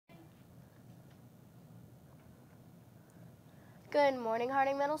Good morning,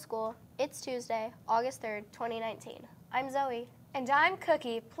 Harding Middle School. It's Tuesday, August 3rd, 2019. I'm Zoe. And I'm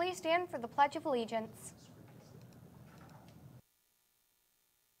Cookie. Please stand for the Pledge of Allegiance.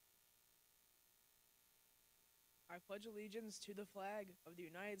 I pledge allegiance to the flag of the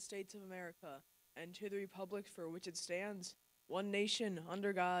United States of America and to the republic for which it stands, one nation,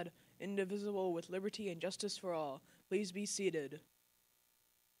 under God, indivisible, with liberty and justice for all. Please be seated.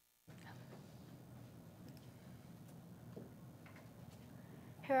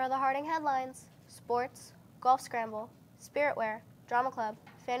 Here are the Harding headlines: sports, golf scramble, spirit wear, drama club,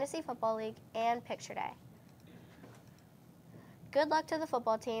 fantasy football league, and picture day. Good luck to the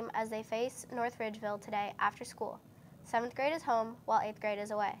football team as they face North Ridgeville today after school. 7th grade is home while 8th grade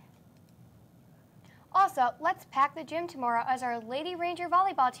is away. Also, let's pack the gym tomorrow as our Lady Ranger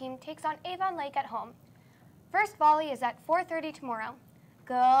volleyball team takes on Avon Lake at home. First volley is at 4:30 tomorrow.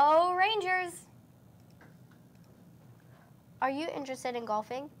 Go Rangers! Are you interested in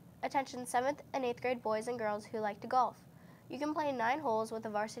golfing? Attention 7th and 8th grade boys and girls who like to golf. You can play 9 holes with a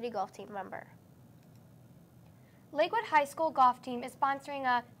varsity golf team member. Lakewood High School golf team is sponsoring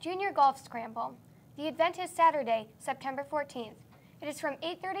a junior golf scramble. The event is Saturday, September 14th. It is from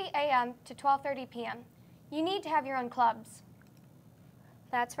 8:30 a.m. to 12:30 p.m. You need to have your own clubs.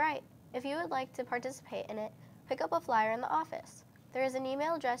 That's right. If you would like to participate in it, pick up a flyer in the office. There is an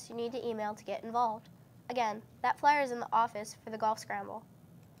email address you need to email to get involved. Again, that flyer is in the office for the golf scramble.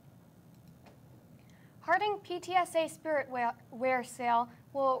 Harding PTSA Spirit Wear Sale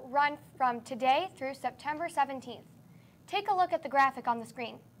will run from today through September 17th. Take a look at the graphic on the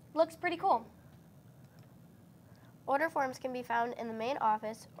screen. Looks pretty cool. Order forms can be found in the main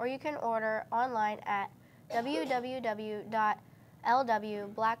office, or you can order online at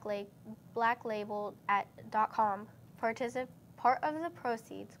www.lwblacklabel.com. Part of the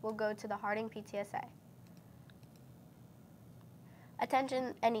proceeds will go to the Harding PTSA.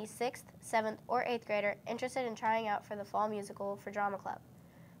 Attention any 6th, 7th, or 8th grader interested in trying out for the fall musical for Drama Club.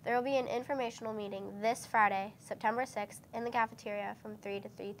 There will be an informational meeting this Friday, September 6th, in the cafeteria from 3 to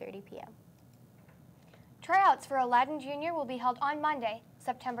 3:30 p.m. Tryouts for Aladdin Junior will be held on Monday,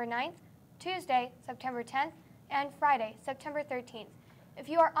 September 9th, Tuesday, September 10th, and Friday, September 13th. If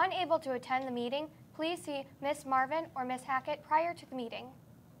you are unable to attend the meeting, please see Miss Marvin or Miss Hackett prior to the meeting.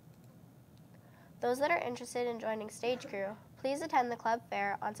 Those that are interested in joining Stage Crew, please attend the club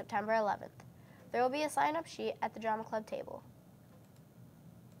fair on September 11th. There will be a sign-up sheet at the Drama Club table.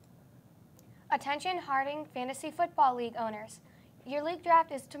 Attention Harding Fantasy Football League owners. Your league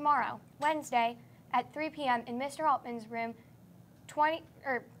draft is tomorrow, Wednesday, at 3 p.m. in Mr. Altman's room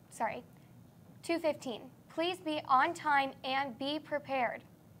 215. Please be on time and be prepared.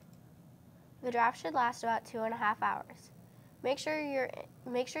 The draft should last about 2.5 hours. Make sure you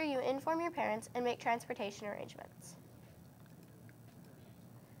inform your parents and make transportation arrangements.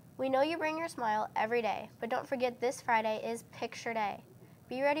 We know you bring your smile every day, but don't forget this Friday is Picture Day.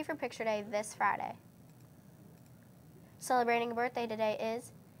 Be ready for Picture Day this Friday. Celebrating a birthday today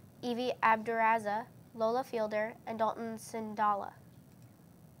is Evie Abduraza, Lola Fielder, and Dalton Sindala.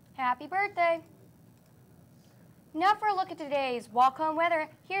 Happy birthday! Now for a look at today's walk-home weather,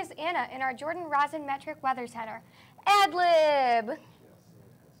 here's Anna in our Jordan Rosin Metric Weather Center. Ad-lib!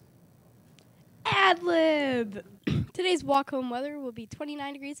 Ad-lib! Today's walk-home weather will be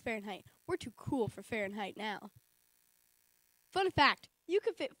 29 degrees Fahrenheit. We're too cool for Fahrenheit now. Fun fact, you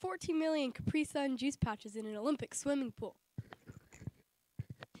could fit 14 million Capri Sun juice pouches in an Olympic swimming pool.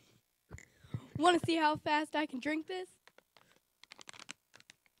 Want to see how fast I can drink this?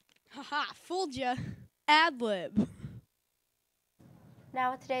 Haha, fooled ya. Ad-lib.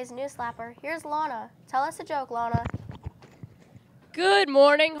 Now with today's news slapper, here's Lana. Tell us a joke, Lana. Good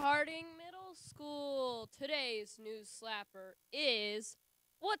morning, Harding Middle School. Today's news slapper is,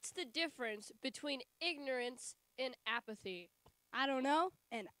 what's the difference between ignorance and apathy? I don't know,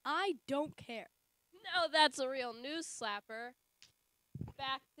 and I don't care. No, that's a real news slapper.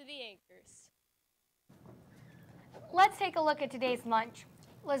 Back to the anchors. Let's take a look at today's lunch.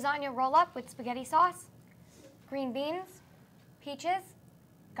 Lasagna roll-up with spaghetti sauce, green beans, peaches,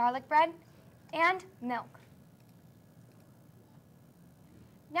 garlic bread, and milk.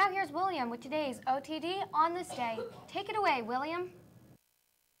 Now here's William with today's OTD on this day. Take it away, William.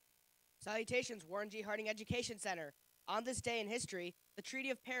 Salutations, Warren G. Harding Education Center. On this day in history, the Treaty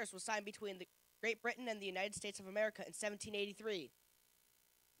of Paris was signed between Great Britain and the United States of America in 1783.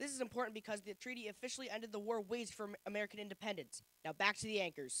 This is important because the treaty officially ended the war waged for American independence. Now back to the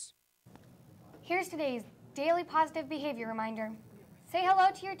anchors. Here's today's daily positive behavior reminder. Say hello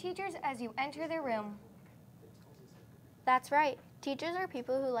to your teachers as you enter their room. That's right. Teachers are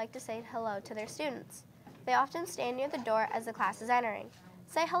people who like to say hello to their students. They often stand near the door as the class is entering.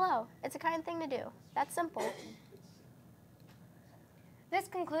 Say hello. It's a kind thing to do. That's simple. This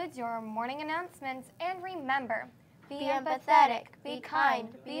concludes your morning announcements, and remember, Be empathetic, be kind,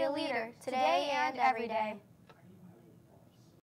 be a leader, today and every day.